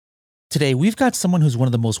Today, we've got someone who's one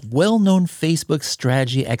of the most well-known Facebook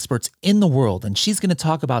strategy experts in the world, and she's going to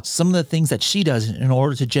talk about some of the things that she does in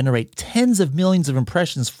order to generate tens of millions of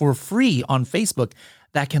impressions for free on Facebook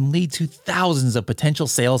that can lead to thousands of potential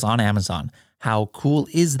sales on Amazon. How cool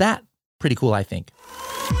is that? Pretty cool, I think.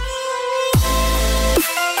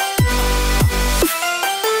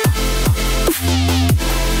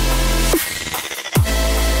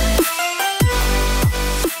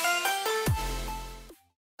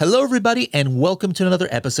 Hello, everybody, and welcome to another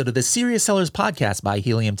episode of the Serious Sellers Podcast by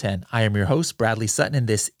Helium 10. I am your host, Bradley Sutton, and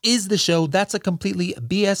this is the show that's a completely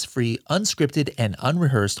BS-free, unscripted, and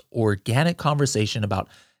unrehearsed organic conversation about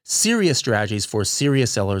serious strategies for serious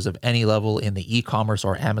sellers of any level in the e-commerce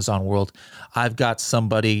or Amazon world. I've got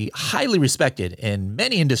somebody highly respected in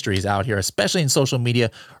many industries out here, especially in social media,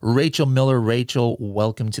 Rachel Miller. Rachel,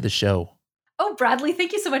 welcome to the show. Oh, Bradley,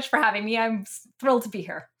 thank you so much for having me. I'm thrilled to be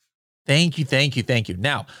here. Thank you.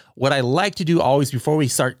 Now, what I like to do always before we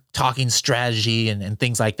start talking strategy and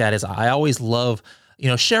things like that is I always love,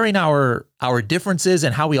 sharing our differences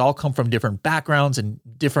and how we all come from different backgrounds and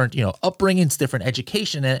different, upbringings, different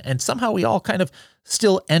education, and somehow we all kind of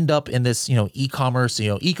still end up in this, e-commerce,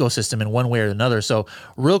 ecosystem in one way or another. So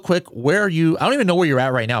real quick, where are you? I don't even know where you're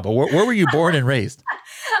at right now, but where were you born and raised?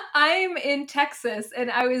 I'm in Texas and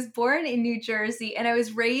I was born in New Jersey and I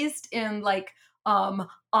was raised in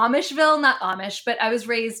Amishville, not Amish, but I was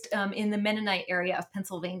raised in the Mennonite area of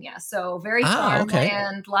Pennsylvania. So very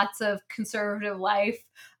farmland, lots of conservative life.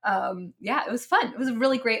 It was fun. It was a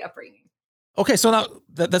really great upbringing. Okay, so now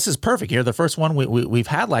this is perfect. You're the first one we've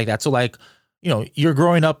had like that. So you're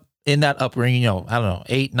growing up in that upbringing, I don't know,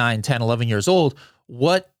 8, 9, 10, 11 years old.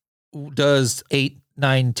 What does 8,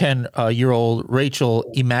 9, 10-year-old Rachel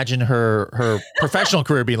imagine her professional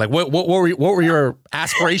career being like? What were your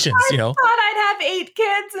aspirations? I thought I'd have 8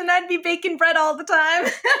 kids and I'd be baking bread all the time.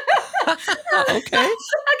 Okay.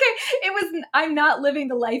 I'm not living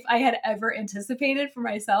the life I had ever anticipated for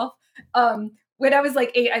myself. When I was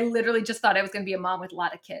like 8, I literally just thought I was going to be a mom with a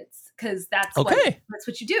lot of kids because that's what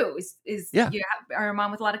you do is you are a mom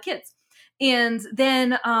with a lot of kids. And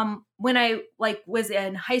then when I was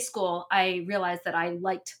in high school, I realized that I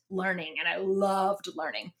liked learning and I loved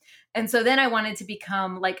learning. And so then I wanted to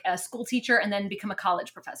become like a school teacher and then become a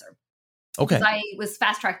college professor. Okay. Because I was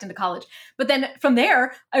fast-tracked into college. But then from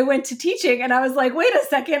there, I went to teaching and I was like, wait a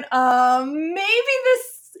second, maybe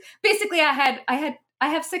this, basically I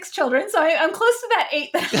have 6 children, so I'm close to that 8.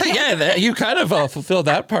 Yeah, you kind of fulfilled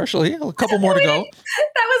that partially. A couple more to go.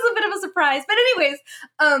 That was a bit of a surprise. But anyways,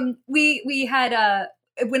 we had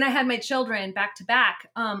when I had my children back to back,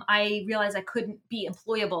 I realized I couldn't be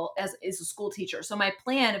employable as a school teacher. So my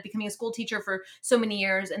plan of becoming a school teacher for so many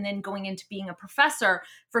years and then going into being a professor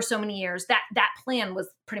for so many years, that plan was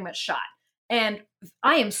pretty much shot. And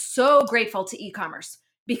I am so grateful to e-commerce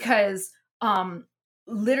because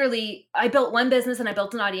literally I built one business and I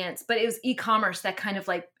built an audience, but it was e-commerce that kind of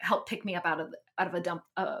like helped pick me up out of a dump,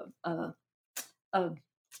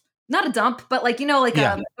 not a dump, but a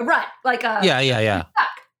rut, Yeah.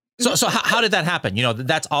 So how did that happen?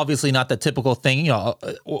 That's obviously not the typical thing.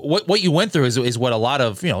 What you went through is what a lot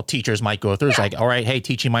of, teachers might go through. It's like, all right, hey,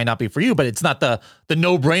 teaching might not be for you, but it's not the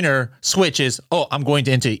no-brainer switch is, I'm going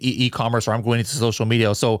into e-commerce or I'm going into social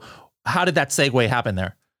media. So how did that segue happen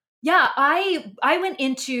there? Yeah, I went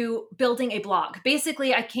into building a blog.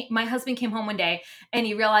 Basically, my husband came home one day and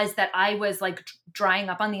he realized that I was like drying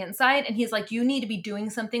up on the inside. And he's like, you need to be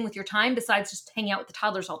doing something with your time besides just hanging out with the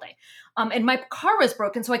toddlers all day. And my car was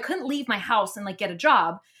broken, so I couldn't leave my house and get a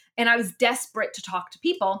job. And I was desperate to talk to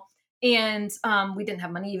people. And we didn't have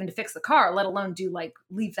money even to fix the car, let alone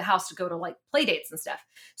leave the house to go to play dates and stuff.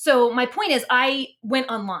 So my point is I went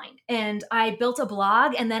online and I built a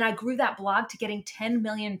blog and then I grew that blog to getting 10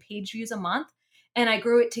 million page views a month. And I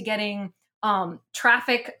grew it to getting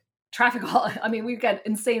traffic. I mean, we've got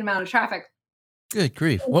insane amount of traffic. Good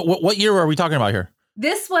grief. What year are we talking about here?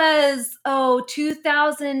 This was,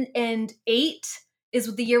 2008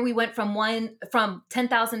 is the year we went from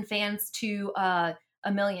 10,000 fans to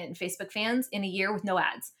 1 million Facebook fans in a year with no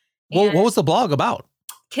ads. Well, what was the blog about?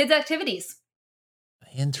 Kids activities.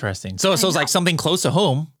 Interesting. So it's like something close to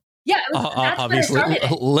home. Yeah, obviously,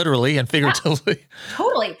 literally and figuratively. Yeah,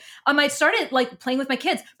 totally. I started playing with my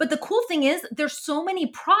kids, but the cool thing is there's so many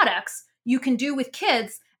products you can do with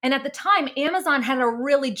kids. And at the time, Amazon had a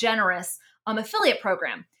really generous affiliate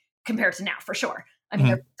program compared to now, for sure. I mean,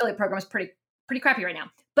 their affiliate program is pretty pretty crappy right now.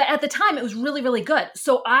 But at the time, it was really, really good.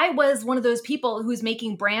 So I was one of those people who's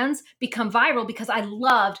making brands become viral because I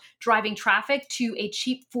loved driving traffic to a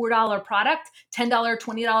cheap $4 product, $10,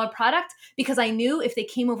 $20 product, because I knew if they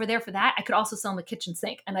came over there for that, I could also sell them a kitchen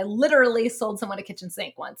sink. And I literally sold someone a kitchen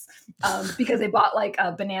sink once because they bought like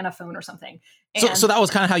a banana phone or something. And So that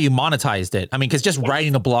was kind of how you monetized it. I mean, because just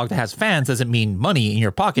writing a blog that has fans doesn't mean money in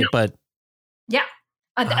your pocket, but yeah.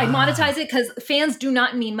 I monetize it because fans do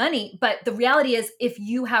not mean money. But the reality is, if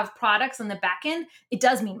you have products on the back end, it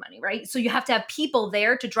does mean money, right? So you have to have people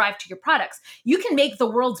there to drive to your products. You can make the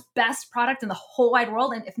world's best product in the whole wide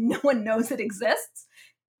world. And if no one knows it exists,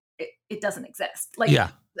 it doesn't exist. Like, yeah,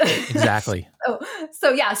 exactly.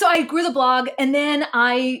 So I grew the blog, and then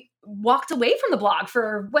I walked away from the blog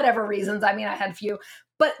for whatever reasons. I mean, I had a few.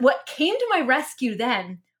 But what came to my rescue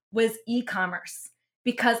then was e-commerce.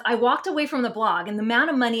 Because I walked away from the blog, and the amount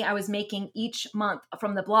of money I was making each month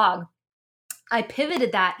from the blog, I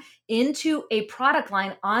pivoted that into a product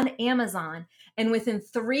line on Amazon. And within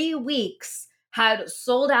 3 weeks, had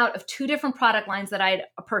sold out of 2 different product lines that I had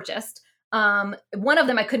purchased. One of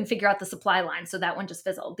them, I couldn't figure out the supply line. So that one just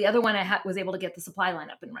fizzled. The other one, was able to get the supply line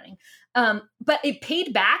up and running. But it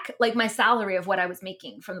paid back like my salary of what I was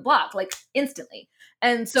making from the blog, like instantly.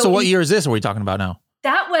 And so what year is this? What are we talking about now?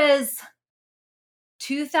 That was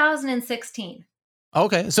 2016.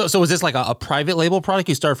 Okay. So was this like a private label product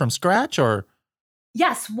you started from scratch, or?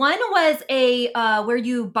 Yes. One was a where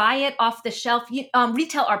you buy it off the shelf,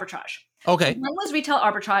 retail arbitrage. Okay. One was retail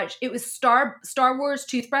arbitrage. It was Star Wars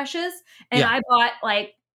toothbrushes, and I bought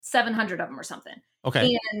like 700 of them or something.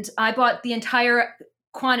 Okay. And I bought the entire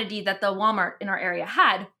quantity that the Walmart in our area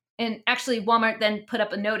had. And actually, Walmart then put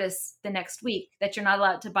up a notice the next week that you're not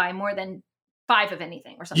allowed to buy more than 5 of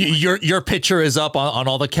anything or something. Your picture is up on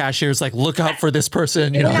all the cashiers, like, look out for this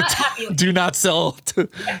person. You know, do not sell to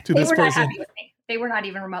this person. They were not happy with me. They were not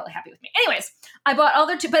even remotely happy with me. Anyways, I bought all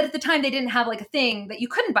their but at the time they didn't have like a thing that you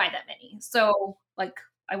couldn't buy that many. So like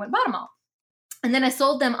I went and bought them all. And then I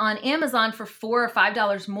sold them on Amazon for $4 or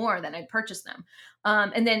 $5 more than I purchased them.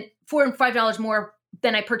 And then $4 and $5 more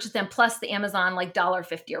than I purchased them, plus the Amazon like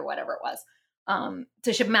 $1.50 or whatever it was.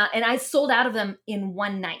 To ship them out. And I sold out of them in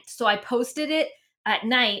one night. So I posted it at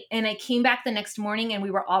night, and I came back the next morning and we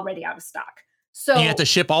were already out of stock. So you had to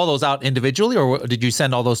ship all those out individually, or did you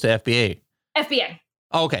send all those to FBA? FBA.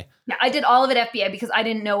 Oh, okay. Yeah, I did all of it FBA because I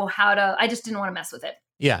didn't know I just didn't want to mess with it.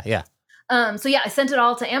 Yeah. Yeah. So yeah, I sent it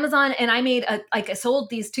all to Amazon, and I made I sold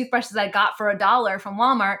these toothbrushes I got for $1 from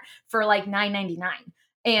Walmart for like $9.99.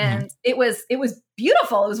 And it was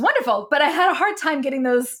beautiful. It was wonderful, but I had a hard time getting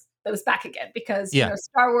those back again because you know,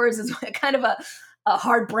 Star Wars is kind of a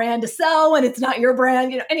hard brand to sell when it's not your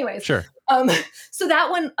brand, you know, anyways. Sure. So that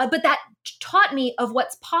one, but that taught me of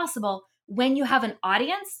what's possible when you have an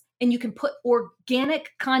audience and you can put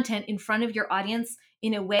organic content in front of your audience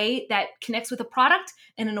in a way that connects with a product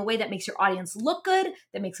and in a way that makes your audience look good,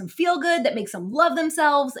 that makes them feel good, that makes them love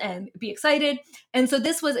themselves and be excited. And so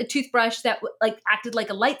this was a toothbrush that like acted like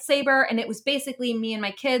a lightsaber. And it was basically me and my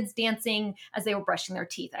kids dancing as they were brushing their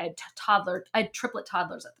teeth. I had triplet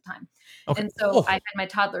toddlers at the time. Okay. And so I had my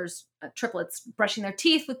toddlers, triplets, brushing their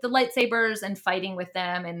teeth with the lightsabers and fighting with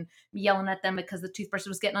them and yelling at them because the toothbrush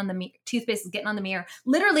was getting on the toothpaste was getting on the mirror.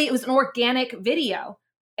 Literally, it was an organic video.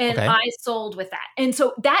 And I sold with that. And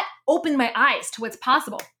so that opened my eyes to what's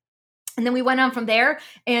possible. And then we went on from there,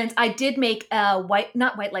 and I did make a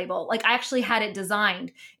not white label. Like I actually had it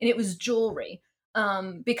designed, and it was jewelry.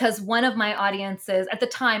 Because one of my audiences at the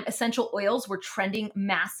time, essential oils were trending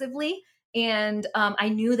massively. And I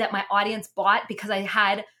knew that my audience bought, because I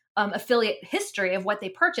had affiliate history of what they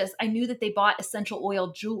purchased. I knew that they bought essential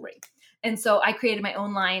oil jewelry. And so I created my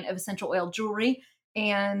own line of essential oil jewelry.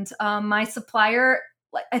 And my supplier,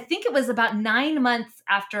 I think it was about 9 months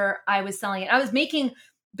after I was selling it, I was making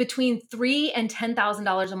between $3,000 and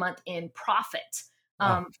 $10,000 a month in profit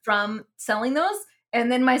from selling those.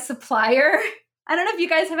 And then my supplier, I don't know if you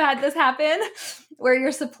guys have had this happen where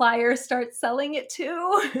your supplier starts selling it too.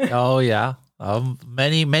 Oh yeah.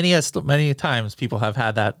 Many times people have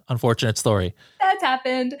had that unfortunate story. That's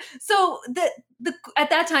happened. So the at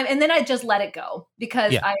that time, and then I just let it go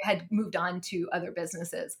because I had moved on to other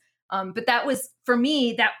businesses. But that was, for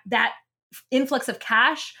me, that influx of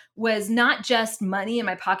cash was not just money in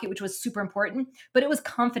my pocket, which was super important, but it was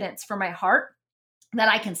confidence for my heart that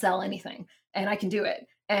I can sell anything and I can do it.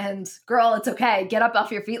 And girl, it's okay. Get up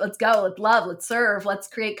off your feet. Let's go. Let's love. Let's serve. Let's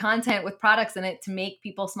create content with products in it to make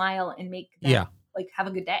people smile and make them like have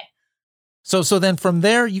a good day. So then from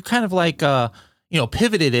there, you kind of like,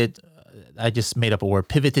 pivoted it. I just made up a word.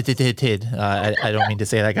 Pivoted. I don't mean to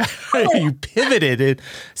say that, guy. You pivoted it.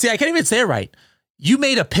 See, I can't even say it right. You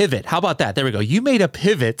made a pivot. How about that? There we go. You made a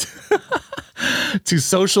pivot to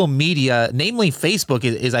social media, namely Facebook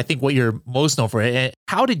is I think what you're most known for. And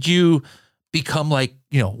how did you become like,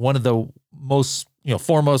 one of the most,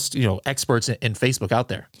 foremost, experts in Facebook out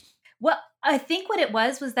there? Well, I think what it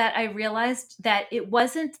was that I realized that it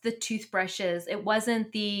wasn't the toothbrushes, it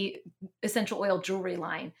wasn't the essential oil jewelry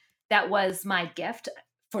line that was my gift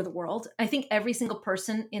for the world. I think every single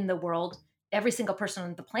person in the world, every single person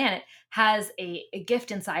on the planet has a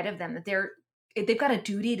gift inside of them that they've got a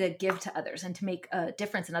duty to give to others and to make a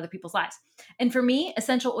difference in other people's lives. And for me,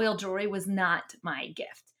 essential oil jewelry was not my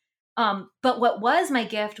gift. But what was my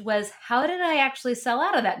gift was, how did I actually sell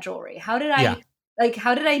out of that jewelry? How did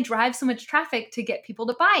I drive so much traffic to get people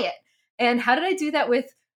to buy it? And how did I do that with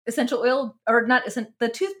essential oil, or not the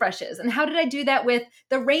toothbrushes? And how did I do that with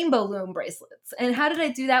the rainbow loom bracelets? And how did I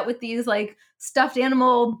do that with these like stuffed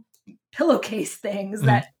animal pillowcase things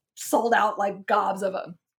that sold out like gobs of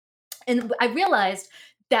them? And I realized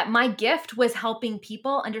that my gift was helping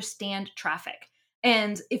people understand traffic.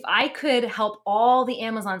 And if I could help all the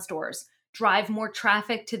Amazon stores drive more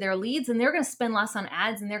traffic to their leads, and they're going to spend less on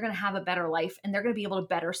ads, and they're going to have a better life, and they're going to be able to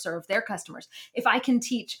better serve their customers. If I can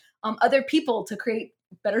teach other people to create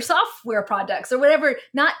better software products or whatever,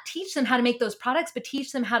 not teach them how to make those products, but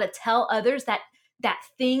teach them how to tell others that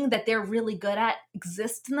thing that they're really good at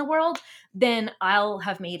exists in the world, then I'll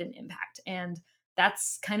have made an impact. And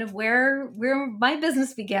that's kind of where my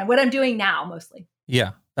business began, what I'm doing now mostly.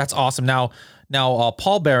 Yeah, that's awesome. Now,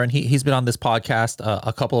 Paul Barron, he's been on this podcast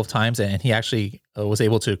a couple of times, and he actually was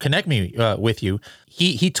able to connect me with you.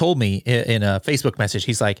 He told me in a Facebook message,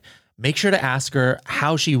 he's like, make sure to ask her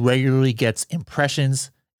how she regularly gets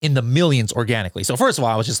impressions in the millions organically. So first of all,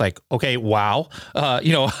 I was just like, okay, wow.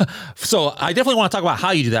 So I definitely want to talk about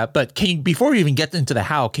how you do that. But before we even get into the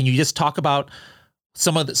how, can you just talk about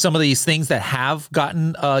some of these things that have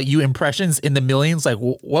gotten you impressions in the millions? Like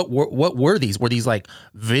what were these? Were these like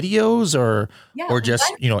videos or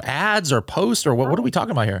just, ads or posts, or what are we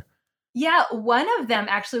talking about here? Yeah. One of them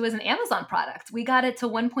actually was an Amazon product. We got it to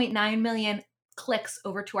 1.9 million clicks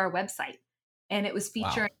over to our website, and it was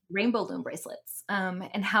featuring rainbow loom bracelets and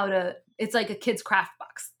it's like a kid's craft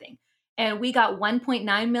box thing. And we got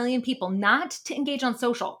 1.9 million people, not to engage on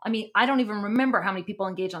social. I mean, I don't even remember how many people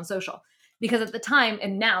engage on social, because at the time,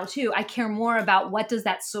 and now too, I care more about what does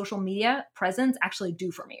that social media presence actually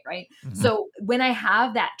do for me, right? Mm-hmm. So when I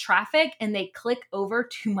have that traffic and they click over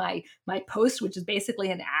to my post, which is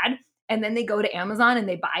basically an ad, and then they go to Amazon and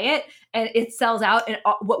they buy it and it sells out. And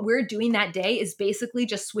what we're doing that day is basically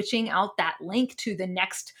just switching out that link to the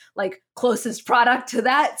next like closest product to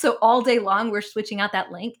that. So all day long, we're switching out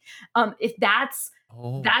that link. If that's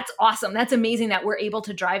awesome. That's amazing that we're able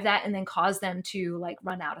to drive that and then cause them to like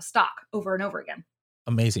run out of stock over and over again.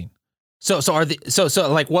 Amazing. So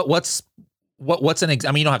like what's an example?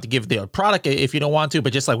 I mean, you don't have to give the product if you don't want to,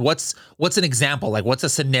 but just like what's an example? Like what's a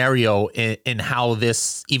scenario in how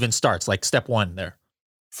this even starts? Like step one there.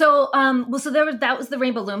 So that was the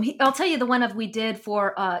rainbow loom. I'll tell you the one we did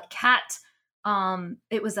for cat.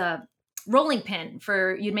 It was a rolling pin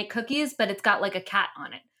for you'd make cookies, but it's got like a cat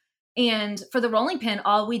on it. And for the rolling pin,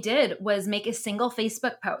 all we did was make a single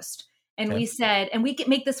Facebook post. And we said, and we can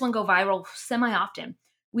make this one go viral semi-often.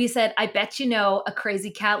 We said, I bet you know a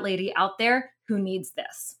crazy cat lady out there who needs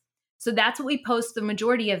this. So that's what we post the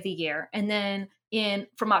majority of the year. And then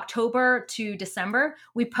from October to December,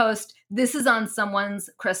 we post, this is on someone's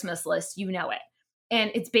Christmas list, you know it.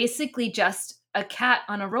 And it's basically just a cat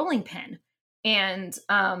on a rolling pin. And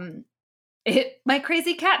my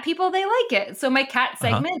crazy cat people, they like it. So my cat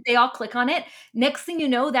segment, they all click on it. Next thing you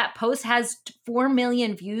know, that post has 4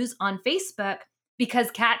 million views on Facebook because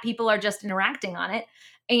cat people are just interacting on it.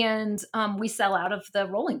 And we sell out of the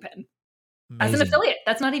rolling pin. Amazing. As an affiliate.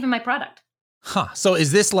 That's not even my product. So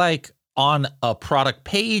is this like on a product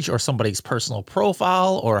page or somebody's personal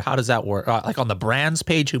profile, or how does that work? Like on the brand's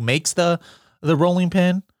page who makes the rolling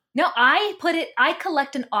pin? No, I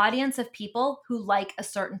collect an audience of people who like a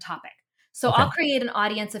certain topic. So I'll create an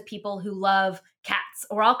audience of people who love cats,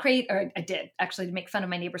 or I did actually, to make fun of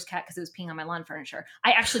my neighbor's cat because it was peeing on my lawn furniture.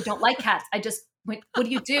 I actually don't like cats. What do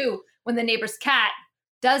you do when the neighbor's cat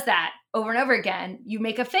does that over and over again? You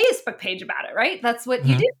make a Facebook page about it, right? That's what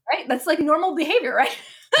you do, right? That's like normal behavior, right?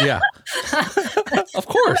 Yeah. Of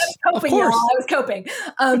course. I was coping.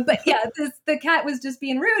 But yeah, the cat was just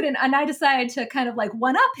being rude. And I decided to kind of like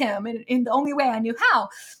one up him in the only way I knew how.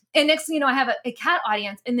 And next thing you know, I have a cat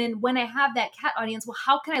audience. And then when I have that cat audience, well,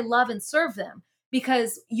 how can I love and serve them?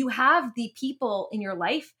 Because you have the people in your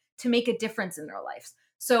life to make a difference in their lives.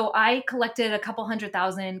 So I collected a couple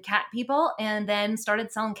 100,000 cat people and then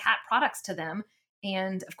started selling cat products to them.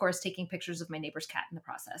 And of course, taking pictures of my neighbor's cat in the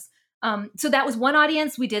process. So that was one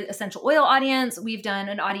audience. We did essential oil audience. We've done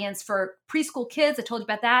an audience for preschool kids. I told you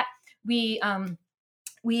about that. We've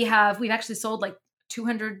actually sold like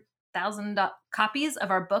 200,000 copies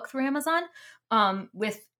of our book through Amazon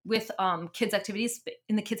with kids activities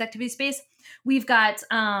in the kids activity space. We've got,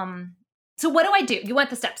 so what do I do? You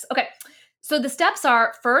want the steps. Okay. So the steps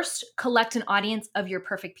are, first, collect an audience of your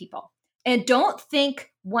perfect people. And don't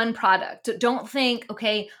think one product. Don't think,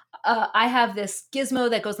 okay, I have this gizmo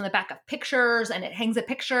that goes on the back of pictures and it hangs a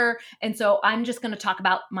picture. And so I'm just going to talk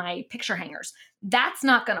about my picture hangers. That's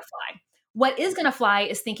not going to fly. What is going to fly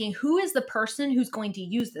is thinking, who is the person who's going to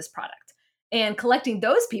use this product? And collecting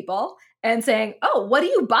those people and saying, oh, what do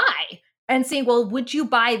you buy? And saying, well, would you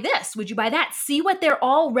buy this? Would you buy that? See what they're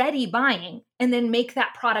already buying and then make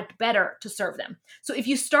that product better to serve them. So if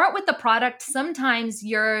you start with the product, sometimes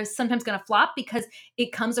you're going to flop because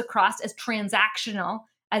it comes across as transactional,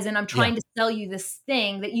 as in I'm trying to sell you this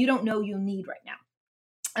thing that you don't know you need right now.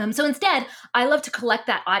 So instead, I love to collect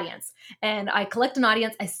that audience, and I collect an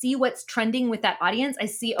audience. I see what's trending with that audience. I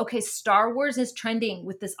see, okay, Star Wars is trending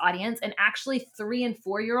with this audience, and actually 3 and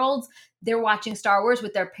 4-year-olds, they're watching Star Wars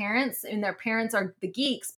with their parents, and their parents are the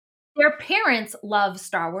geeks. Their parents love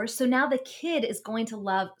Star Wars, so now the kid is going to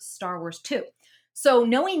love Star Wars too. So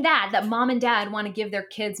knowing that mom and dad want to give their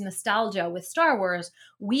kids nostalgia with Star Wars,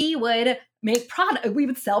 we would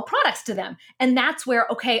sell products to them. And that's where,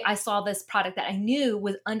 okay, I saw this product that I knew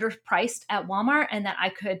was underpriced at Walmart and that I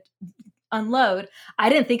could unload. I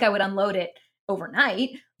didn't think I would unload it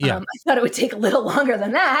overnight. I thought it would take a little longer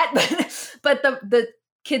than that, but the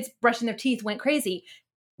kids brushing their teeth went crazy.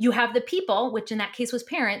 You have the people, which in that case was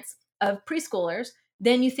parents of preschoolers.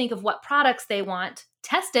 Then you think of what products they want,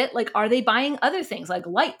 test it. Like, are they buying other things like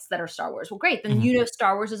lights that are Star Wars? Well, great. Then you know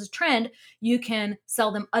Star Wars is a trend. You can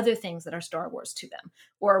sell them other things that are Star Wars to them,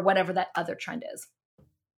 or whatever that other trend is.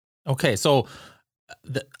 Okay. So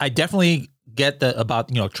I definitely get about,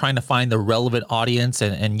 trying to find the relevant audience,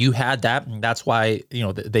 and you had that. And that's why,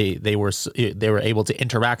 they were able to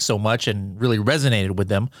interact so much and really resonated with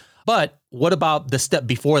them. But what about the step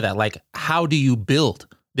before that? Like, how do you build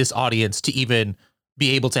this audience to even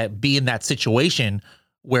be able to be in that situation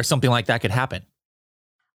where something like that could happen?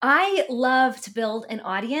 I love to build an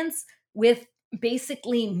audience with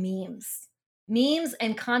basically memes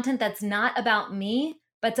and content that's not about me,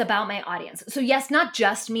 but it's about my audience. So yes, not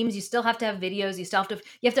just memes. You still have to have videos. You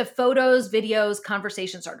have to have photos, videos,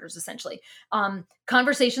 conversation starters, essentially.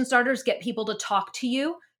 Conversation starters get people to talk to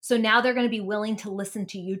you. So now they're going to be willing to listen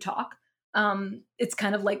to you talk. It's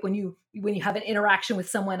kind of like when you have an interaction with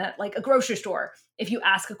someone at like a grocery store. If you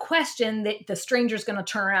ask a question, the stranger's going to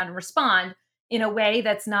turn around and respond in a way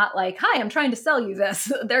that's not like, hi, I'm trying to sell you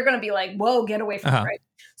this. They're going to be like, whoa, get away from me, right?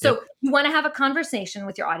 So you want to have a conversation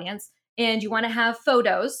with your audience, and you want to have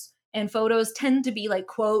photos, and photos tend to be like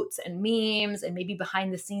quotes and memes and maybe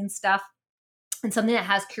behind the scenes stuff and something that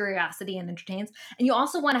has curiosity and entertains. And you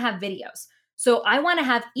also want to have videos. So I want to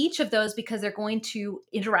have each of those because they're going to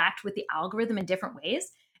interact with the algorithm in different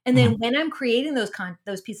ways. And then when I'm creating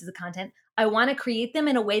those pieces of content, I want to create them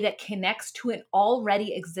in a way that connects to an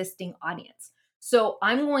already existing audience. So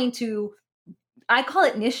I call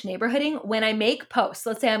it niche neighborhooding. When I make posts,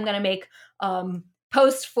 let's say I'm going to make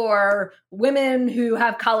posts for women who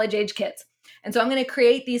have college age kids. And so I'm going to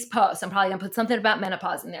create these posts. I'm probably going to put something about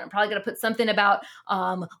menopause in there. I'm probably going to put something about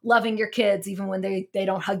loving your kids even when they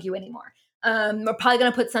don't hug you anymore. We're probably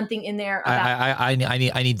going to put something in there about. I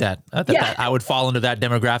need that. That I would fall into that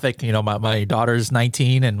demographic. My daughter's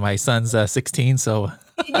 19 and my son's 16. So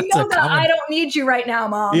I don't need you right now,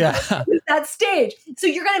 Mom. Yeah, that stage. So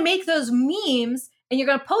you're going to make those memes and you're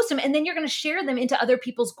going to post them, and then you're going to share them into other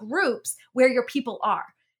people's groups where your people are.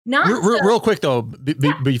 Real quick though,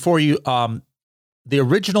 before you the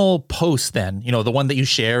original post, then, the one that you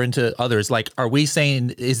share into others, like, are we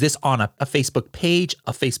saying, is this on a Facebook page,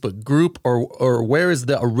 a Facebook group, or where is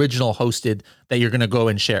the original hosted that you're going to go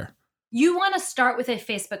and share? You want to start with a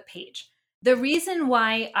Facebook page. The reason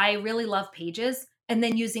why I really love pages and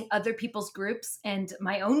then using other people's groups and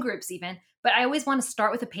my own groups even, but I always want to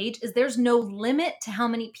start with a page, is there's no limit to how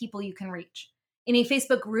many people you can reach. In a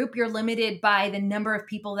Facebook group, you're limited by the number of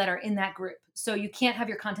people that are in that group. So you can't have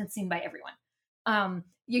your content seen by everyone.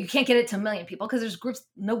 You can't get it to 1 million people because there's groups,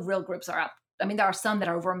 no real groups are up. I mean, there are some that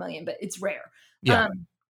are over 1 million, but it's rare. Yeah.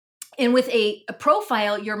 And with a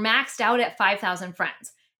profile, you're maxed out at 5,000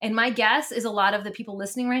 friends. And my guess is a lot of the people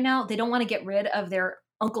listening right now, they don't want to get rid of their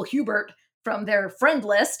Uncle Hubert from their friend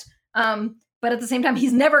list. but at the same time,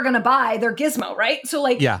 he's never going to buy their gizmo, right? So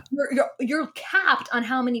like, Yeah. you're capped on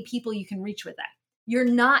how many people you can reach with that. You're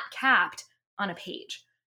not capped on a page.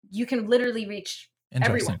 You can literally reach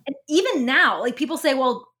everyone. And even now, like people say,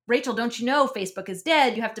 well, Rachel, don't you know Facebook is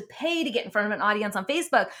dead? You have to pay to get in front of an audience on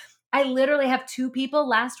Facebook. I literally have 2 people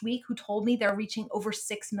last week who told me they're reaching over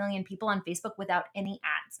 6 million people on Facebook without any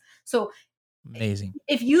ads. So amazing.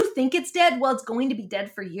 If you think it's dead, well, it's going to be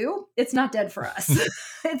dead for you. It's not dead for us.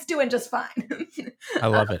 It's doing just fine. I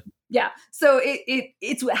love it. Yeah. So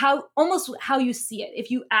it's almost how you see it. If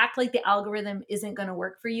you act like the algorithm isn't going to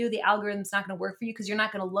work for you, the algorithm's not going to work for you because you're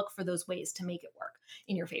not going to look for those ways to make it work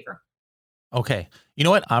in your favor. Okay. You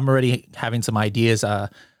know what? I'm already having some ideas. I'm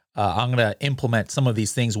going to implement some of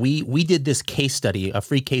these things. We did this case study, a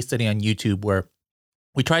free case study on YouTube where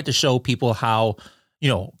we tried to show people how,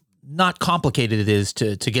 not complicated it is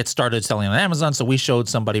to get started selling on Amazon. So we showed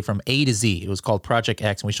somebody from A to Z. It was called Project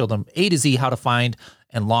X. And we showed them A to Z how to find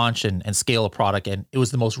and launch and scale a product. And it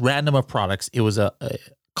was the most random of products. It was a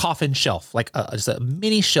coffin shelf, like just a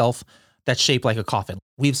mini shelf that's shaped like a coffin.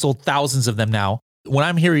 We've sold thousands of them now. When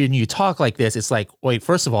I'm hearing you talk like this, it's like, wait,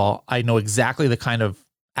 first of all, I know exactly the kind of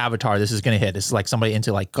avatar this is going to hit. This is like somebody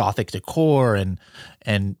into like gothic decor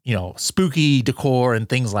and spooky decor and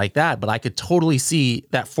things like that. But I could totally see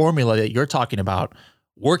that formula that you're talking about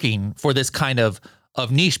working for this kind of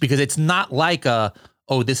niche, because it's not like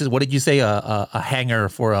this is, what did you say, a hanger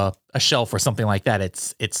for a shelf or something like that.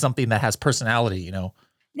 It's something that has personality,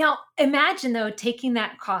 Now imagine though, taking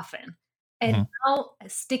that coffin and now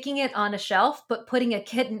sticking it on a shelf, but putting a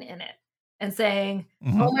kitten in it and saying,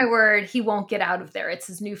 oh my word, he won't get out of there. It's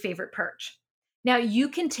his new favorite perch. Now you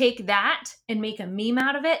can take that and make a meme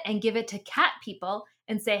out of it and give it to cat people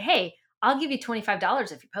and say, hey, I'll give you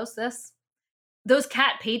 $25 if you post this. Those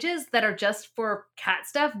cat pages that are just for cat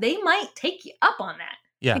stuff, they might take you up on that.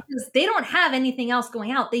 Yeah. Because they don't have anything else going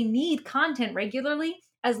out. They need content regularly,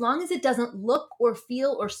 as long as it doesn't look or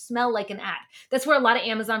feel or smell like an ad. That's where a lot of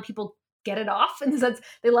Amazon people get it off in the sense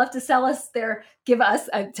they love to sell us give us,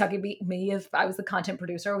 I'm talking about me if I was the content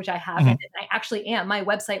producer, which I haven't, and I actually am. My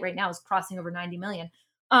website right now is crossing over 90 million.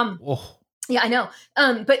 Yeah, I know.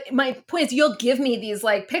 But my point is, you'll give me these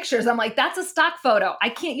like pictures. I'm like, that's a stock photo. I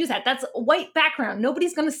can't use that. That's a white background.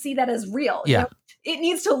 Nobody's going to see that as real. Yeah. It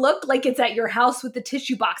needs to look like it's at your house with the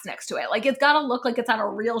tissue box next to it. Like it's got to look like it's on a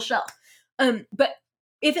real shelf. But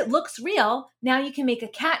if it looks real, now you can make a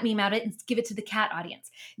cat meme out of it and give it to the cat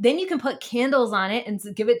audience. Then you can put candles on it and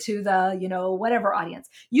give it to the, whatever audience.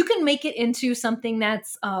 You can make it into something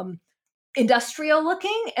that's industrial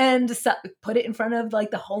looking and put it in front of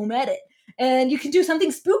like the home edit. And you can do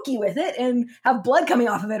something spooky with it and have blood coming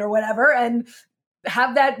off of it or whatever, and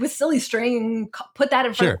have that with silly string and put that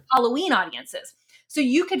in front of Halloween audiences. So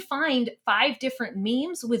you could find 5 different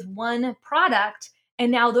memes with one product.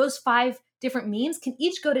 And now those 5 different memes can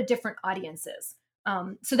each go to different audiences.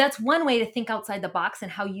 So that's one way to think outside the box and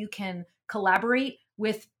how you can collaborate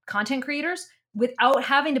with content creators without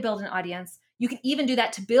having to build an audience. You can even do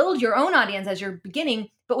that to build your own audience as you're beginning,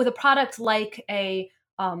 but with a product like a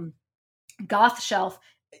goth shelf.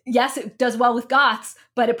 Yes, it does well with goths,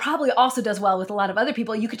 but it probably also does well with a lot of other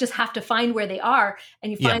people. You could just have to find where they are,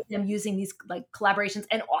 and you find them using these like collaborations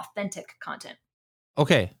and authentic content.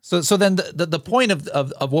 Okay. So then the point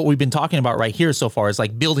of what we've been talking about right here so far is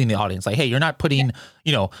like building the audience. Like, hey, you're not putting,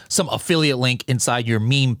 some affiliate link inside your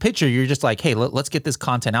meme picture. You're just like, hey, let's get this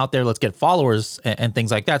content out there. Let's get followers and things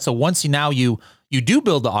like that. So once you do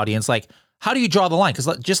build the audience, like, how do you draw the line?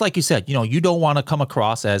 Because just like you said, you don't want to come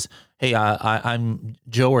across as, hey, I'm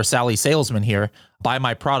Joe or Sally salesman here. Buy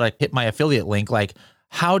my product, hit my affiliate link. Like,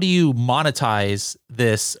 how do you monetize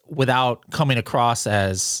this without coming across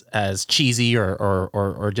as cheesy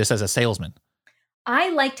or just as a salesman? I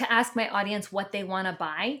like to ask my audience what they want to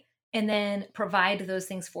buy and then provide those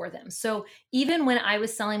things for them. So even when I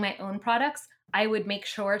was selling my own products, I would make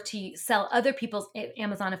sure to sell other people's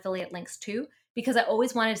Amazon affiliate links too, because I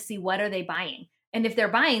always wanted to see what are they buying. And if they're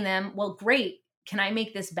buying them, well, great. Can I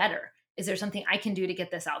make this better? Is there something I can do to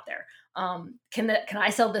get this out there? Can I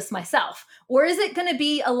sell this myself? Or is it going to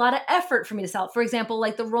be a lot of effort for me to sell? For example,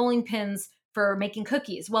 like the rolling pins for making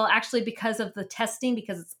cookies. Well, actually, because of the testing,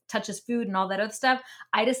 because it touches food and all that other stuff,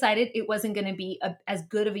 I decided it wasn't going to be as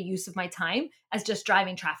good of a use of my time as just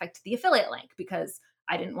driving traffic to the affiliate link, because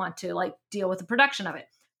I didn't want to like deal with the production of it.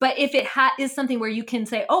 But if it is something where you can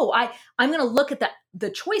say, oh, I'm going to look at the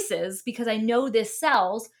choices because I know this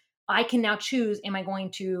sells, I can now choose, am I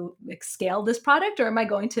going to scale this product, or am I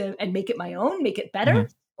going to and make it my own, make it better?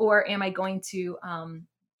 Or am I going to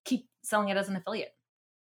keep selling it as an affiliate?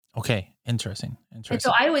 Okay. Interesting. And so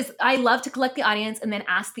Interesting. I love to collect the audience and then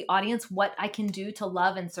ask the audience what I can do to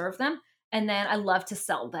love and serve them. And then I love to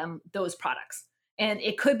sell them those products. And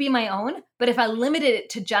it could be my own, but if I limited it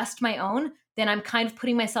to just my own, then I'm kind of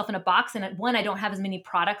putting myself in a box. And one, I don't have as many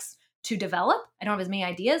products to develop. I don't have as many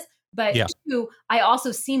ideas. But Yeah. two, I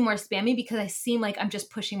also seem more spammy because I seem like I'm just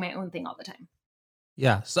pushing my own thing all the time.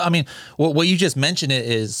 Yeah. So I mean, what you just mentioned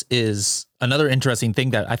is another interesting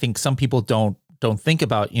thing that I think some people don't think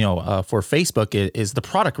about. For Facebook is the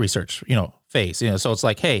product research. Phase. So it's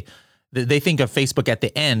like, hey, they think of Facebook at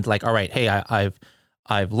the end, like, all right, hey,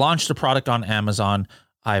 I've launched a product on Amazon.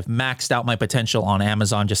 I've maxed out my potential on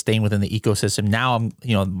Amazon, just staying within the ecosystem. Now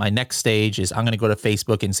my next stage is I'm going to go to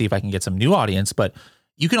Facebook and see if I can get some new audience. But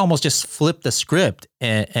you can almost just flip the script,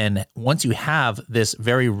 and once you have this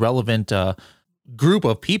very relevant group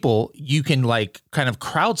of people, you can like kind of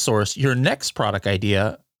crowdsource your next product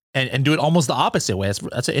idea and do it almost the opposite way.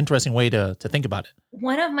 That's an interesting way to think about it.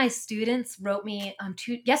 One of my students wrote me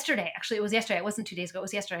yesterday. Actually, it was yesterday. It wasn't 2 days ago. It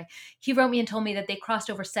was yesterday. He wrote me and told me that they crossed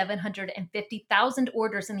over 750,000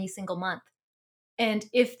 orders in a single month. And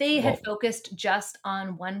if they Whoa. had focused just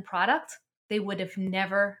on one product, they would have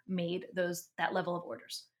never made that level of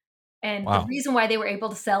orders. And Wow. the reason why they were able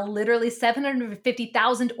to sell literally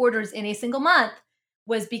 750,000 orders in a single month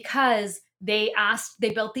was because they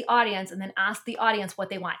built the audience and then asked the audience what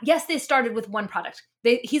they want. Yes, they started with one product.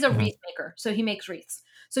 He's a wreath maker, so he makes wreaths.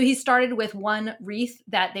 So he started with one wreath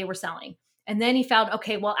that they were selling. And then he found,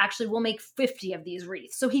 okay, well, actually, we'll make 50 of these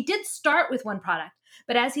wreaths. So he did start with one product.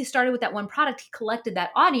 But as he started with that one product, he collected that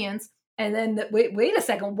audience. And then, wait a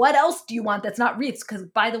second, what else do you want that's not wreaths? Because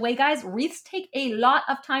by the way, guys, wreaths take a lot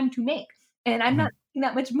of time to make. And I'm not making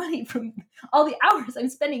that much money from all the hours I'm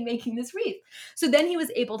spending making this wreath. So then he was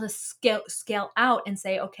able to scale out and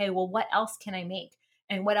say, okay, well, what else can I make?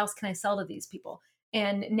 And what else can I sell to these people?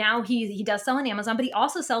 And now he does sell on Amazon, but he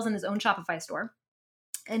also sells in his own Shopify store.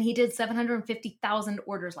 And he did 750,000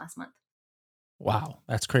 orders last month. Wow,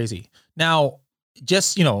 that's crazy. Now,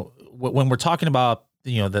 just, when we're talking about,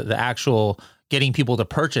 the actual getting people to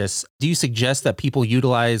purchase, do you suggest that people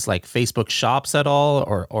utilize like Facebook Shops at all,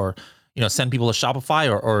 or send people to Shopify,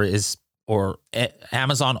 or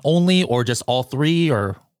Amazon only, or just all three,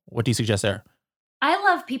 or what do you suggest there? I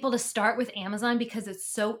love people to start with Amazon because it's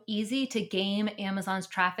so easy to game Amazon's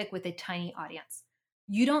traffic with a tiny audience.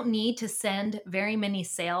 You don't need to send very many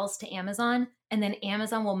sales to Amazon, and then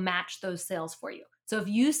Amazon will match those sales for you. So if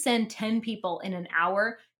you send 10 people in an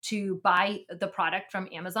hour to buy the product from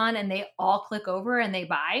Amazon and they all click over and they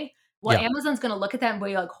buy, well, Yeah. Amazon's going to look at that and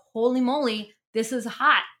be like, holy moly, this is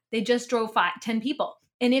hot. They just drove 10 people.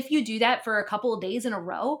 And if you do that for a couple of days in a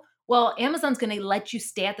row, well, Amazon's going to let you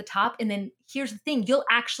stay at the top. And then here's the thing, you'll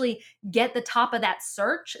actually get the top of that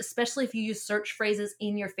search, especially if you use search phrases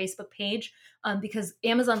in your Facebook page, because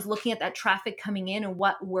Amazon's looking at that traffic coming in and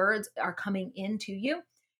what words are coming into you.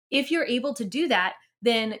 If you're able to do that,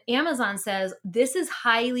 then Amazon says, this is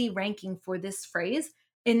highly ranking for this phrase.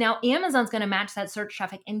 And now Amazon's going to match that search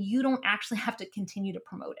traffic and you don't actually have to continue to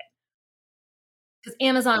promote it, because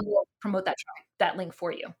Amazon will promote that link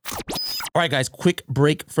for you. All right, guys, quick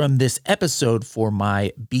break from this episode for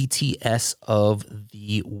my BTS of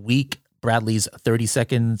the week. Bradley's 30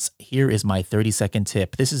 seconds. Here is my 30-second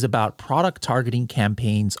tip. This is about product targeting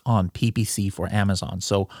campaigns on PPC for Amazon.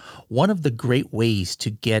 So one of the great ways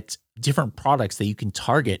to get different products that you can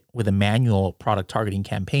target with a manual product targeting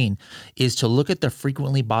campaign is to look at the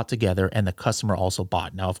frequently bought together and the customer also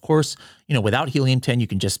bought. Now, of course, without Helium 10, you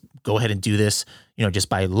can just go ahead and do this, just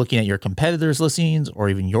by looking at your competitors' listings or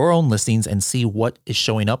even your own listings and see what is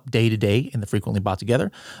showing up day to day in the frequently bought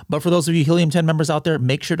together. But for those of you Helium 10 members out there,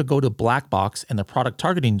 make sure to go to Blackbox and the product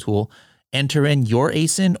targeting tool, enter in your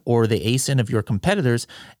ASIN or the ASIN of your competitors,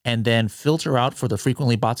 and then filter out for the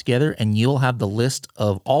frequently bought together, and you'll have the list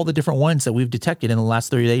of all the different ones that we've detected in the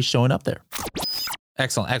last 30 days showing up there.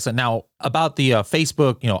 Excellent, excellent. Now, about the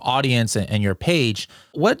Facebook, audience and your page,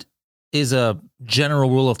 what is a general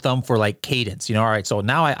rule of thumb for like cadence? All right, so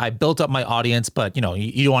now I built up my audience, but you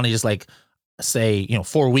don't want to just like say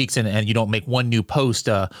 4 weeks and you don't make one new post.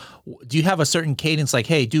 Do you have a certain cadence, like,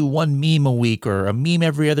 hey, do one meme a week, or a meme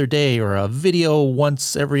every other day, or a video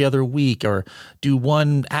once every other week, or do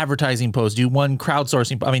one advertising post, do one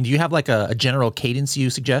crowdsourcing? I mean, do you have like a general cadence you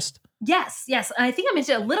suggest? Yes. I think I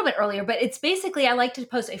mentioned it a little bit earlier, but it's basically, I like to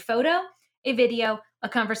post a photo, a video, a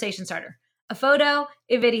conversation starter, a photo,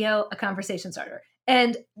 a video, a conversation starter.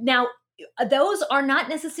 And now those are not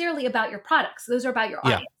necessarily about your products. Those are about your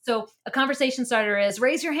audience. So a conversation starter is,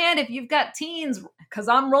 raise your hand if you've got teens, because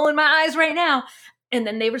I'm rolling my eyes right now. And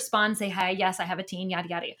then they respond, say, hi, yes, I have a teen, yada,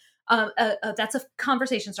 yada. That's a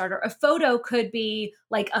conversation starter. A photo could be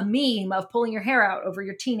like a meme of pulling your hair out over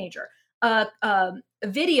your teenager. A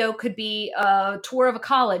video could be a tour of a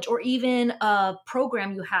college, or even a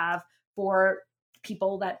program you have for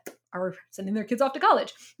people that are sending their kids off to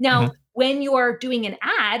college. Now, when you're doing an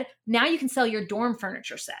ad, now you can sell your dorm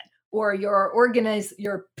furniture set, or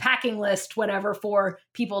your packing list, whatever, for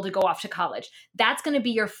people to go off to college. That's going to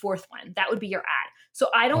be your fourth one. That would be your ad. So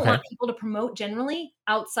I don't want people to promote generally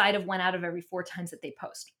outside of 1 out of every 4 times that they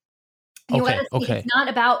post. It's not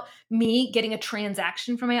about me getting a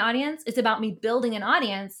transaction from my audience. It's about me building an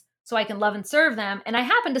audience so I can love and serve them. And I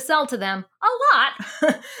happen to sell to them a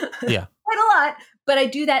lot. Yeah. Quite a lot. But I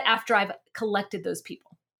do that after I've collected those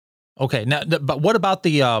people. Okay. Now, but what about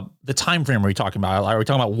the time frame are we talking about? Are we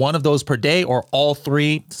talking about one of those per day, or all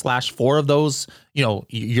 3/4 of those?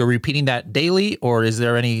 You're repeating that daily, or is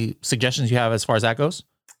there any suggestions you have as far as that goes?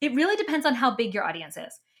 It really depends on how big your audience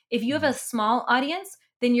is. If you have a small audience,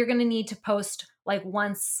 then you're going to need to post like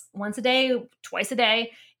once a day, twice a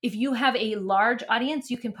day. If you have a large audience,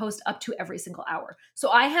 you can post up to every single hour. So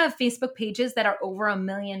I have Facebook pages that are over 1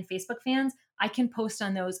 million Facebook fans. I can post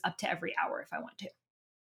on those up to every hour if I want to.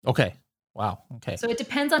 Okay. Wow. Okay. So it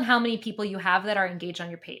depends on how many people you have that are engaged on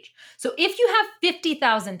your page. So if you have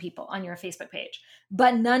 50,000 people on your Facebook page,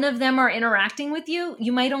 but none of them are interacting with you,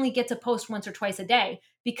 you might only get to post once or twice a day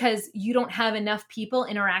because you don't have enough people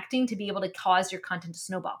interacting to be able to cause your content to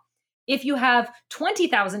snowball. If you have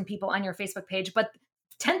 20,000 people on your Facebook page, but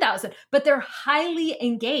 10,000, but they're highly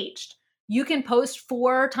engaged, you can post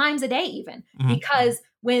 4 times a day even, because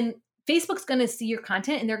when Facebook's going to see your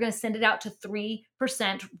content and they're going to send it out to 3%,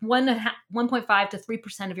 1.5 to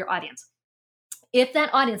 3% of your audience. If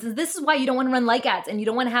that audience, and this is why you don't want to run like ads and you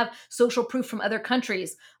don't want to have social proof from other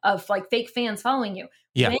countries of like fake fans following you.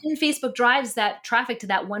 Yeah. When Facebook drives that traffic to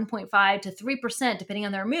that 1.5 to 3%, depending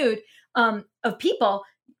on their mood, of people,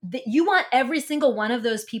 that you want every single one of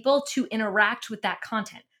those people to interact with that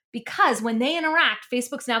content. Because when they interact,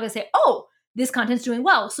 Facebook's now going to say, oh, this content's doing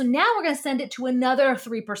well. So now we're going to send it to another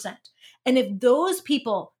 3%. And if those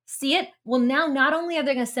people see it, well, now not only are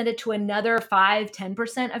they going to send it to another 5,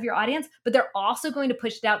 10% of your audience, but they're also going to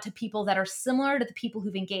push it out to people that are similar to the people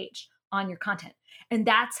who've engaged on your content. And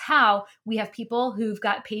that's how we have people who've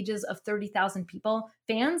got pages of 30,000 people,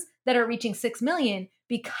 fans, that are reaching 6 million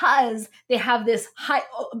because they have this high,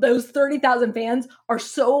 those 30,000 fans are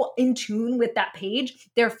so in tune with that page.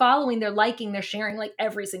 They're following, they're liking, they're sharing like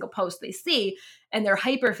every single post they see, and they're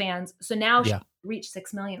hyper fans. So now reach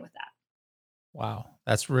 6 million with that. Wow.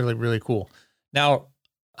 That's really, really cool. Now,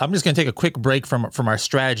 I'm just going to take a quick break from our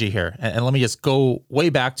strategy here. And let me just go way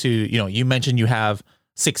back to, you mentioned you have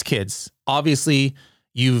 6 kids. Obviously,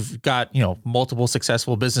 you've got, multiple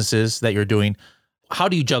successful businesses that you're doing. How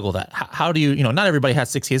do you juggle that? How do you, not everybody has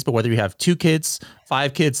 6 kids, but whether you have 2 kids,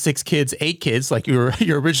 5 kids, 6 kids, 8 kids, like your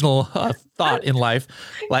original thought in life,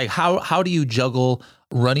 like how do you juggle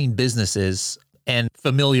running businesses and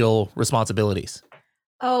familial responsibilities?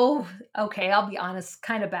 Oh, okay. I'll be honest,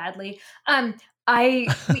 kind of badly. We've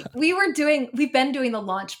been doing the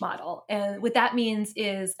launch model. And what that means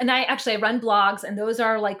is, and I run blogs, and those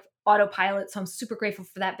are like autopilot. So I'm super grateful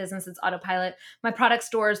for that business. It's autopilot. My product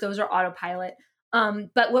stores, those are autopilot.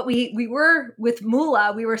 But what we were with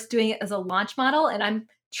Moolah, we were doing it as a launch model, and I'm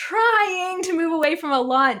trying to move away from a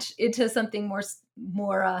launch into something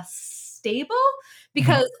more stable,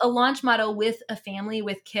 because a launch model with a family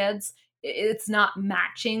with kids, it's not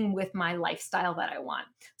matching with my lifestyle that I want.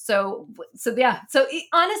 So yeah. So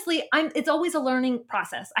honestly, it's always a learning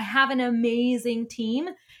process. I have an amazing team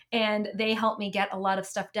and they help me get a lot of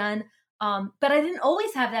stuff done. But I didn't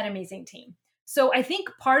always have that amazing team. So I think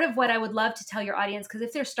part of what I would love to tell your audience, because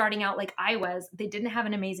if they're starting out like I was, they didn't have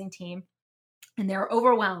an amazing team and they're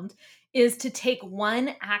overwhelmed, is to take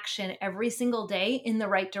one action every single day in the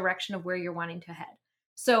right direction of where you're wanting to head.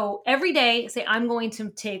 So every day, say, I'm going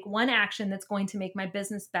to take one action that's going to make my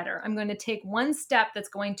business better. I'm going to take one step that's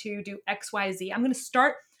going to do X, Y, Z. I'm going to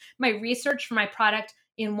start my research for my product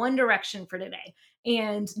in one direction for today.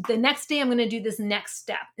 And the next day, I'm going to do this next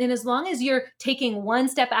step. And as long as you're taking one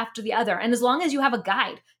step after the other, and as long as you have a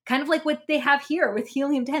guide, kind of like what they have here with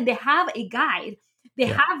Helium 10, they have a guide. They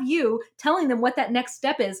have you telling them what that next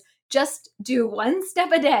step is. Just do one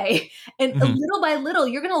step a day. And little by little,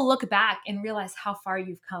 you're going to look back and realize how far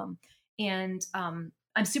you've come. And I'm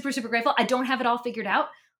super, super grateful. I don't have it all figured out.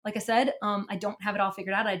 Like I said, I don't have it all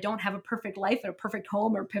figured out. I don't have a perfect life or a perfect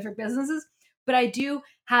home or perfect businesses, but I do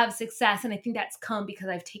have success. And I think that's come because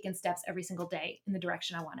I've taken steps every single day in the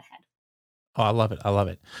direction I want to head. Oh, I love it. I love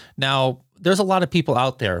it. Now, there's a lot of people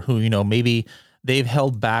out there who, maybe they've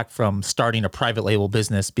held back from starting a private label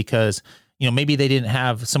business because, maybe they didn't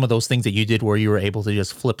have some of those things that you did where you were able to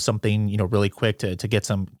just flip something, really quick to get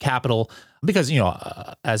some capital. Because,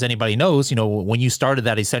 as anybody knows, when you started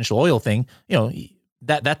that essential oil thing,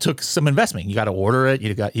 that took some investment. You got to order it.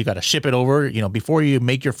 You got to ship it over, before you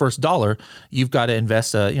make your first dollar, you've got to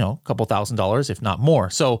invest, a couple $1,000s, if not more.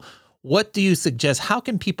 So what do you suggest? How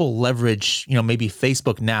can people leverage, maybe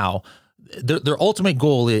Facebook now? Their ultimate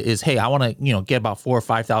goal is, hey, I want to, get about $4,000 or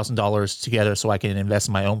 $5,000 together so I can invest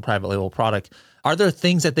in my own private label product. Are there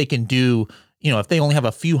things that they can do, if they only have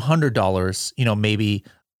a few $100s, maybe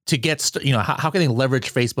to get, how can they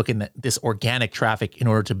leverage Facebook and this organic traffic in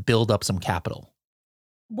order to build up some capital?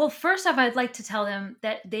 Well, first off, I'd like to tell them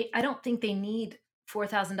that I don't think they need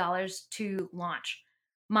 $4,000 to launch.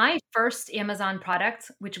 My first Amazon product,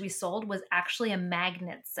 which we sold, was actually a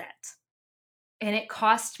magnet set. And it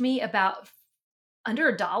cost me about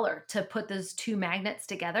under $1 to put those two magnets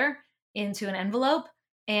together into an envelope.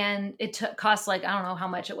 And it cost I don't know how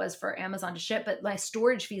much it was for Amazon to ship, but my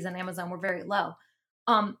storage fees on Amazon were very low.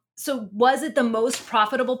 So was it the most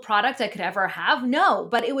profitable product I could ever have? No,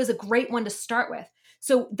 but it was a great one to start with.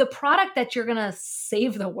 So the product that you're going to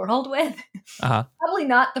save the world with, probably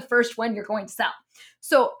not the first one you're going to sell.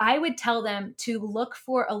 So I would tell them to look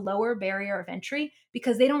for a lower barrier of entry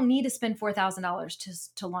because they don't need to spend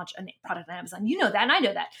 $4,000 to launch a product on Amazon. You know that, and I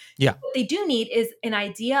know that. Yeah. What they do need is an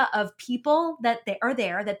idea of people that they are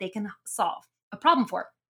there that they can solve a problem for.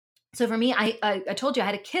 So for me, I told you I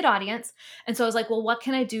had a kid audience. And so I was like, well, what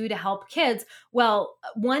can I do to help kids? Well,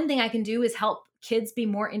 one thing I can do is help kids be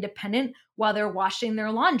more independent while they're washing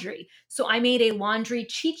their laundry. So I made a laundry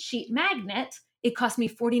cheat sheet magnet. It cost me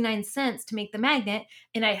 49 cents to make the magnet.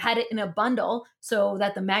 And I had it in a bundle so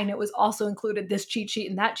that the magnet was also included this cheat sheet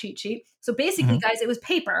and that cheat sheet. So basically, guys, it was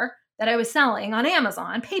paper that I was selling on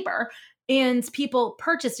Amazon, paper, and people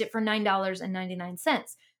purchased it for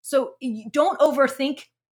 $9.99. So you don't overthink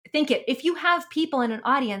it. If you have people in an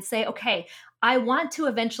audience say, okay, I want to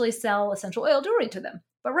eventually sell essential oil jewelry to them,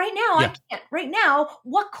 but right now I can't. Right now,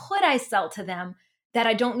 what could I sell to them that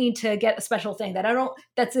I don't need to get a special thing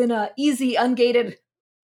that's in a easy, ungated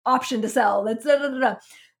option to sell?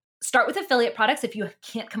 Start with affiliate products. If you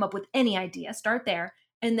can't come up with any idea, start there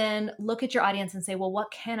and then look at your audience and say, well,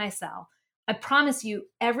 what can I sell? I promise you,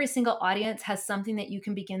 every single audience has something that you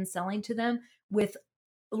can begin selling to them with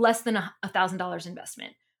less than $1,000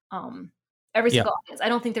 investment. Every single audience. I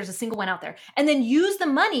don't think there's a single one out there. And then use the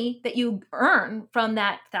money that you earn from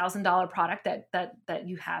that $1,000 product that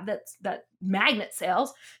you have, that magnet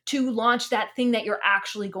sales, to launch that thing that you're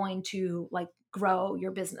actually going to grow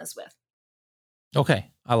your business with.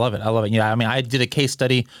 Okay. I love it. Yeah. I mean, I did a case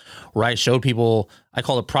study where I showed people, I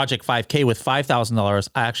called it Project 5K with $5,000.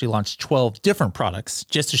 I actually launched 12 different products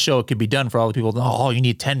just to show it could be done for all the people. Oh, you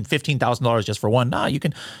need $10,000, $15,000 just for one. No, you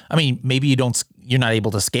can, maybe you're not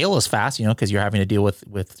able to scale as fast, because you're having to deal with,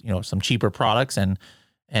 some cheaper products and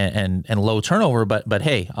low turnover, but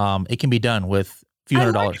hey, it can be done with few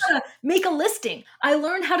 $100s. I learned how to make a listing. I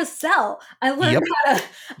learned how to sell. I learned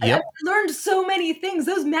I learned so many things.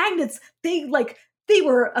 Those magnets, they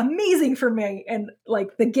were amazing for me, and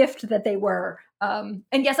the gift that they were. And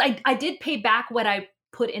yes, I did pay back what I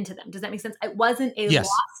put into them. Does that make sense? It wasn't a loss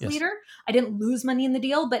leader. I didn't lose money in the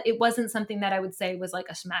deal, but it wasn't something that I would say was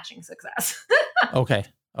a smashing success. Okay.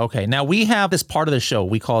 Now we have this part of the show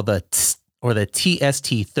we call the TST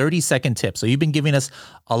 30-second tip. So you've been giving us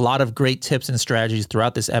a lot of great tips and strategies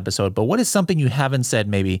throughout this episode, but what is something you haven't said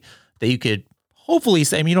maybe that you could hopefully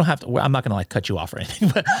say? I mean, you don't have to, I'm not going to cut you off or anything,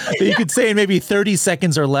 but that you could say in maybe 30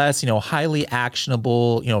 seconds or less, highly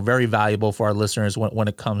actionable, very valuable for our listeners when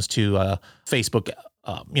it comes to Facebook,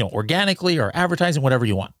 organically or advertising, whatever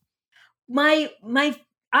you want.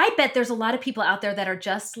 I bet there's a lot of people out there that are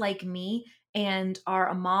just like me and are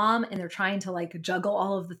a mom and they're trying to juggle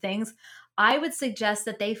all of the things. I would suggest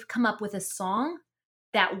that they've come up with a song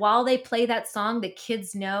that while they play that song, the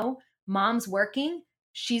kids know mom's working.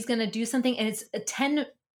 She's going to do something. And it's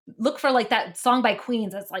look for that song by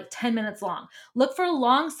Queens. That's 10 minutes long. Look for a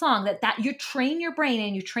long song that you train your brain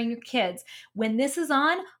and you train your kids. When this is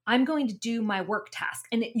on, I'm going to do my work task.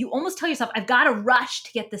 And you almost tell yourself, I've got to rush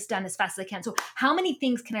to get this done as fast as I can. So how many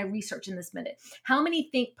things can I research in this minute? How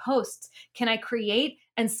many posts can I create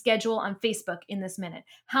and schedule on Facebook in this minute?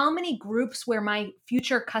 How many groups where my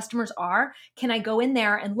future customers are, can I go in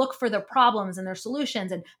there and look for their problems and their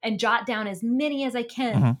solutions and jot down as many as I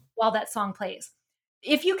can while that song plays?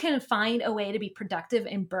 If you can find a way to be productive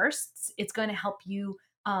in bursts, it's going to help you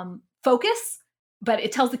focus but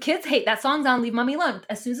it tells the kids, hey, that song's on, leave mommy alone.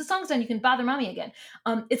 As soon as the song's done, you can bother mommy again.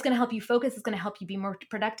 It's going to help you focus. It's going to help you be more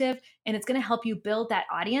productive. And it's going to help you build that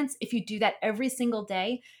audience. If you do that every single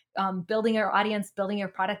day, building your audience, building your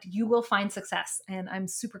product, you will find success. And I'm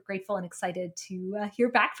super grateful and excited to hear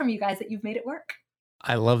back from you guys that you've made it work.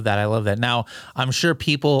 I love that. I love that. Now, I'm sure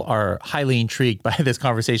people are highly intrigued by this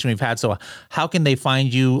conversation we've had. So how can they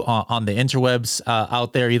find you on the interwebs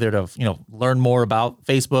out there, either to, learn more about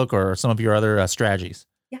Facebook or some of your other strategies?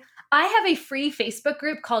 Yeah, I have a free Facebook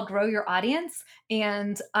group called Grow Your Audience,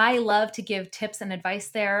 and I love to give tips and advice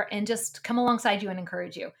there and just come alongside you and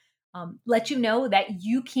encourage you. Let you know that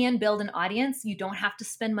you can build an audience. You don't have to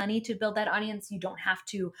spend money to build that audience. You don't have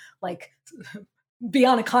to be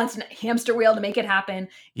on a constant hamster wheel to make it happen.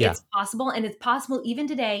 Yeah. It's possible. And it's possible even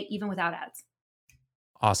today, even without ads.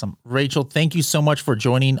 Awesome. Rachel, thank you so much for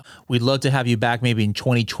joining. We'd love to have you back maybe in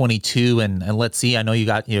 2022 and let's see. I know you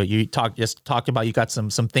got, you talked about you got some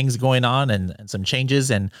things going on and some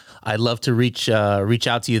changes, and I'd love to reach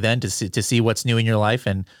out to you then to see what's new in your life,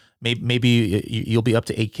 and maybe you'll be up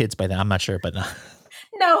to 8 kids by then. I'm not sure, but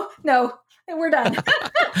no. We're done.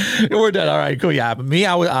 We're done. All right, cool. Yeah, but me,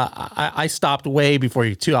 I stopped way before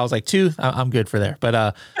you. 2. I was like 2. I'm good for there.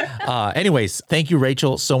 But anyways, thank you,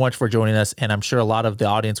 Rachel, so much for joining us. And I'm sure a lot of the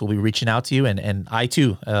audience will be reaching out to you. And I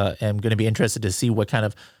too am going to be interested to see what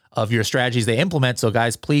kind of your strategies they implement. So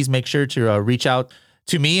guys, please make sure to reach out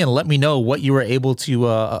to me and let me know what you were able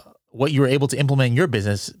to implement in your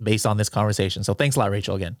business based on this conversation. So thanks a lot,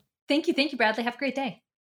 Rachel, again. Thank you, Bradley. Have a great day.